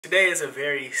Today is a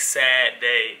very sad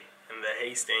day in the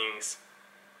Hastings,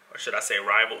 or should I say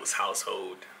Rivals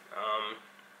household.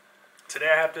 Today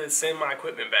I have to send my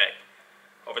equipment back.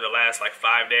 Over the last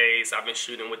 5 days, I've been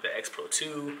shooting with the X Pro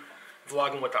 2,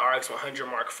 vlogging with the RX100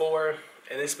 Mark IV,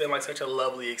 and it's been such a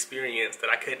lovely experience that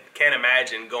I can't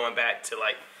imagine going back to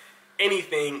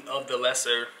anything of the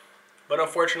lesser. But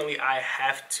unfortunately, I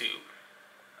have to.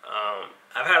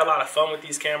 I've had a lot of fun with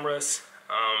these cameras.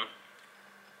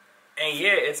 And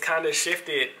yeah, it's kind of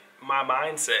shifted my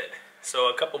mindset. So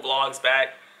a couple vlogs back,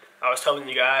 I was telling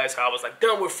you guys how I was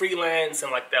done with freelance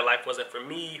and that life wasn't for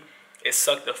me. It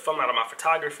sucked the fun out of my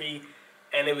photography,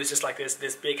 and it was just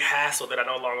this big hassle that I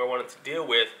no longer wanted to deal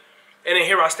with. And then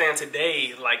here I stand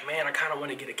today, man, I kind of want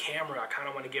to get a camera. I kind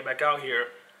of want to get back out here.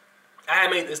 I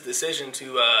had made this decision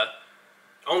to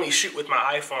only shoot with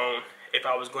my iPhone if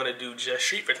I was going to do just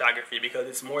street photography, because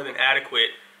it's more than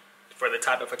adequate for the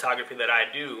type of photography that I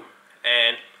do.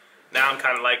 And now I'm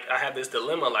kind of I have this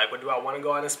dilemma, do I want to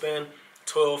go out and spend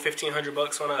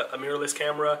 $1,200–1,500 on a mirrorless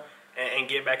camera and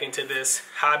get back into this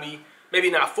hobby? Maybe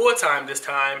not full-time this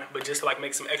time, but just to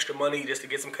make some extra money, just to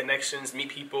get some connections, meet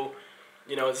people.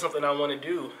 It's something I want to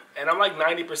do. And I'm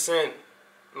 90%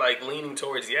 leaning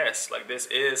towards yes.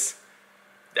 This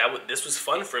was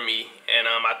fun for me. And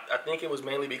I think it was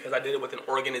mainly because I did it with an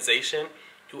organization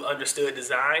who understood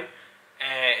design.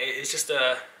 And it's just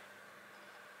a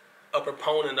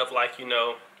proponent of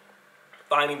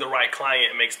finding the right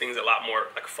client makes things a lot more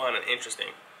fun and interesting.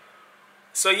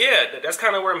 So yeah, that's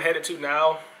kind of where I'm headed to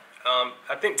now.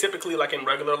 I think typically in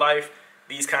regular life,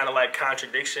 these kind of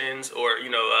contradictions or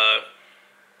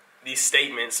these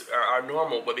statements are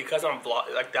normal, but because I'm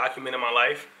documenting my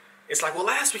life, it's well,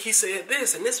 last week he said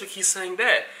this and this week he's saying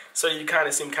that, so you kind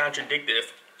of seem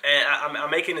contradictive. And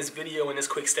I'm making this video and this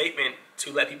quick statement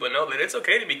to let people know that it's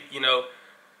okay to be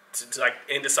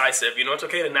indecisive. It's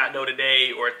okay to not know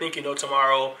today or think you know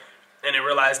tomorrow and then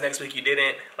realize next week you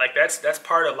didn't. That's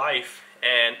part of life.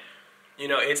 And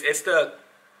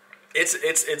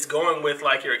it's going with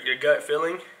your gut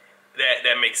feeling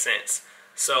that makes sense.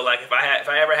 So if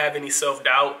I ever have any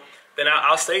self-doubt, then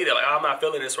I'll say that I'm not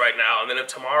feeling this right now, and then if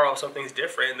tomorrow something's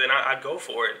different, then I'd go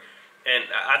for it. And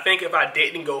I think if I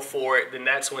didn't go for it, then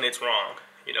that's when it's wrong.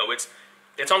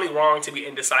 It's only wrong to be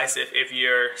indecisive if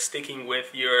you're sticking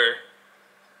with your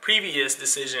previous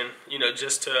decision,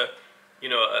 just to,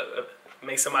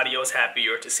 make somebody else happy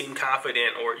or to seem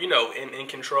confident or, in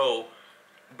control.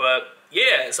 But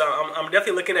yeah, so I'm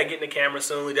definitely looking at getting a camera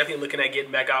soon, definitely looking at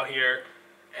getting back out here.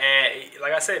 And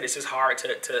like I said, it's just hard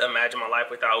to imagine my life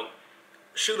without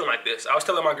shooting like this. I was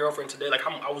telling my girlfriend today,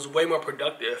 I was way more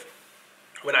productive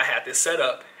when I had this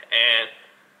setup, and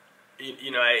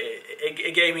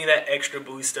it gave me that extra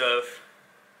boost of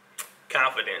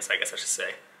confidence, I guess I should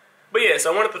say. But yeah,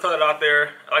 so I wanted to throw that out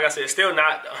there. Like I said, still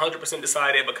not 100%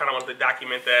 decided, but kind of wanted to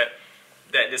document that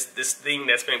this thing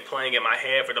that's been playing in my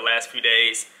head for the last few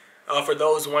days. For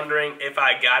those wondering if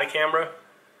I got a camera,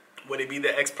 would it be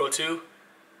the X Pro 2?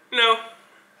 No.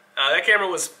 That camera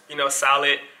was,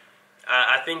 solid.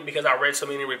 I think because I read so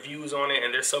many reviews on it,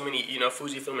 and there's so many,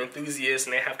 Fujifilm enthusiasts,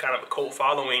 and they have kind of a cult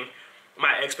following,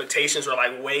 my expectations were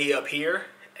way up here.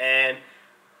 And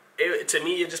to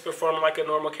me, it just performed like a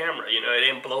normal camera. It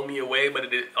didn't blow me away,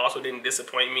 but it also didn't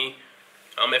disappoint me.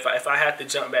 If I had to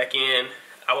jump back in,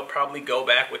 I would probably go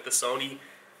back with the Sony,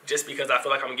 just because I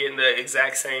feel like I'm getting the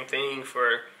exact same thing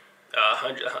for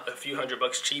a few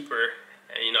 $100 cheaper,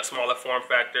 and smaller form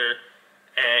factor.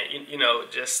 And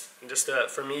just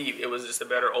for me, it was just a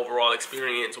better overall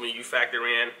experience when you factor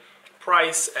in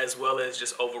price as well as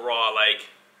just overall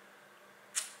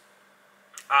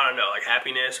I don't know,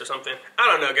 happiness or something. I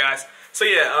don't know, guys. So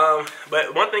yeah,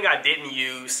 but one thing I didn't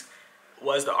use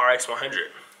was the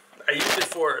RX100. I used it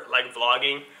for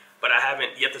vlogging, but I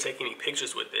haven't yet to take any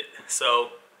pictures with it.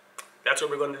 So that's what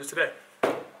we're going to do today.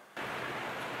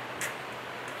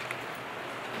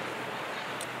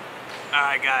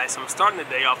 Alright guys, so I'm starting the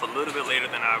day off a little bit later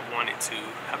than I wanted to.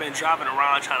 I've been driving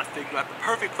around trying to figure out the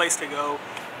perfect place to go,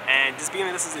 and just being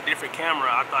that this is a different camera,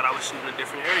 I thought I was shooting in a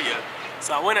different area.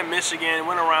 So I went to Michigan,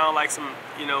 went around some,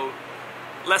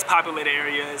 less populated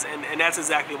areas, and that's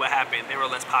exactly what happened. They were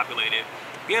less populated.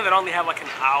 Being that I only have an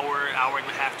hour and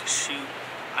a half to shoot,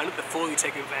 I need to fully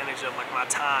take advantage of my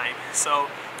time.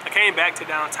 So I came back to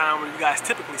downtown where you guys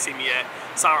typically see me at.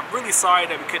 So I'm really sorry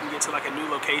that we couldn't get to a new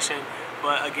location.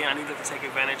 But again, I needed to take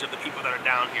advantage of the people that are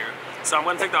down here. So I'm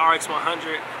going to take the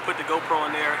RX100, put the GoPro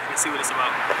in there, and see what it's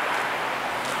about.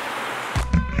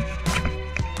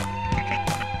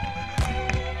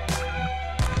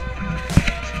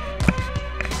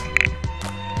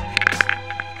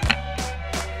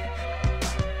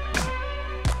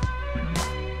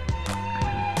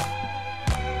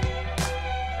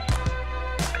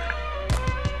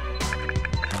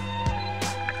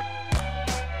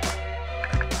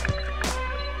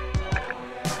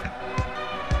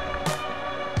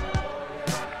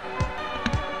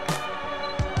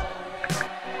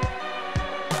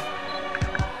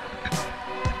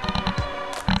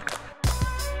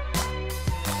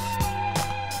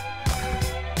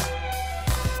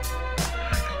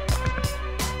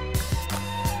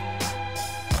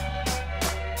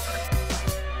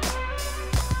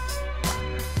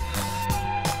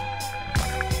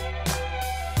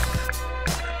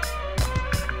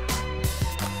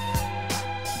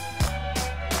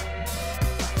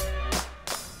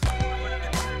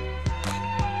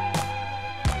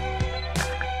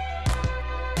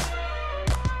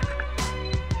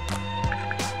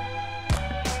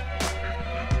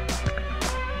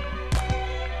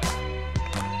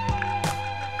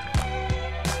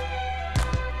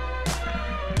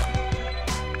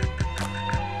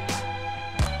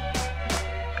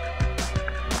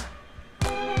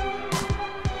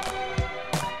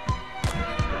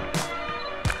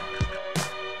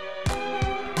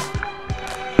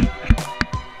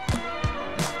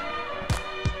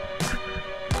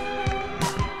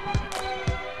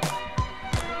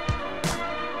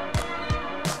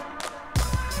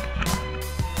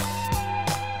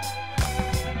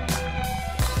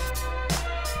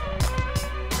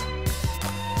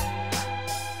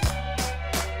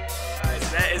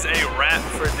 wrap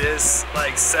for this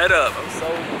like setup. I'm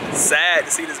so sad to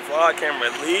see this vlog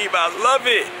camera leave. I love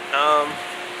it.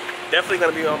 Definitely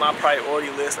gonna be on my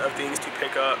priority list of things to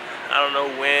pick up. I don't know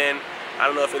when. I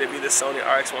don't know if it'll be the Sony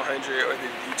RX100 or the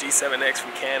G7X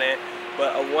from Canon,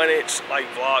 but a 1-inch like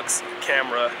vlogs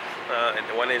camera, and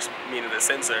the 1-inch meaning the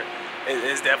sensor,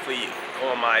 is definitely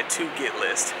on my to-get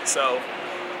list. So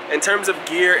in terms of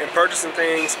gear and purchasing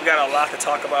things, we got a lot to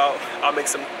talk about. I'll make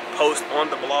some posts on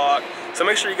the blog, so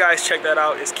make sure you guys check that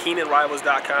out. It's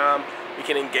KeenanRivals.com. We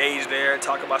can engage there,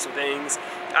 talk about some things.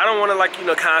 I don't want to, like, you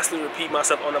know, constantly repeat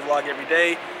myself on the vlog every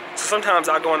day. So sometimes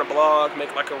I'll go on the blog,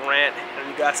 make like a rant, and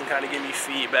you guys can kind of give me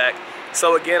feedback.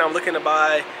 So again, I'm looking to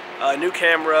buy a new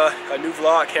camera, a new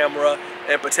vlog camera,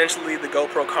 and potentially the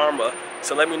GoPro Karma.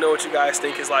 So let me know what you guys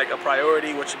think is like a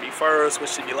priority, what should be first, what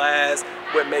should be last,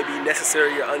 what may be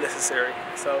necessary or unnecessary.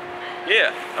 So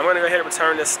yeah, I'm gonna go ahead and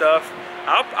return this stuff.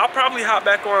 I'll probably hop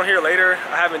back on here later.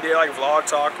 I haven't did like vlog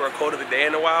talk or a quote of the day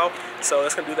in a while, so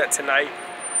let's gonna do that tonight.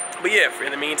 But yeah,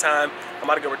 in the meantime, I'm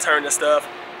about to go return this stuff,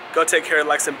 go take care of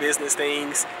like some business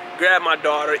things, grab my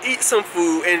daughter, eat some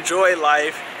food, enjoy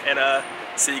life, and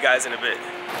see you guys in a bit.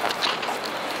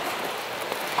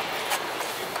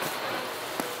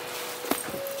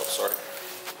 Oh, sorry.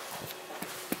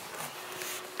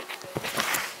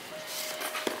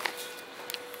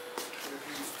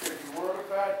 If you worry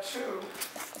about two,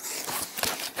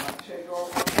 I'll take off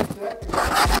 1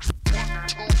 second.